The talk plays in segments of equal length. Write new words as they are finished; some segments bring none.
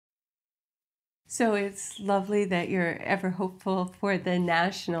So it's lovely that you're ever hopeful for the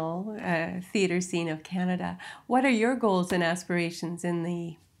national theatre scene of Canada. What are your goals and aspirations in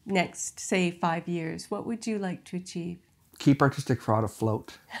the next, say, 5 years? What would you like to achieve? Keep artistic fraud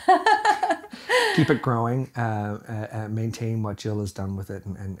afloat. Keep it growing. Maintain what Jill has done with it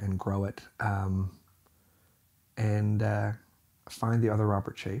and grow it. And find the other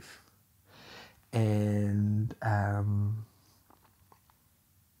Robert Chafe. And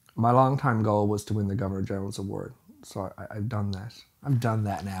my long-time goal was to win the Governor General's Award. So I've done that. I've done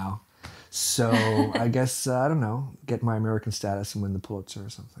that now. So I guess, I don't know, get my American status and win the Pulitzer or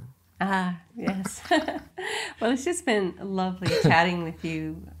something. Ah, yes. Well, it's just been lovely chatting with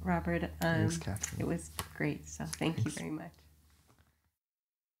you, Robert. Thanks, Catherine. It was great. So thank you very much.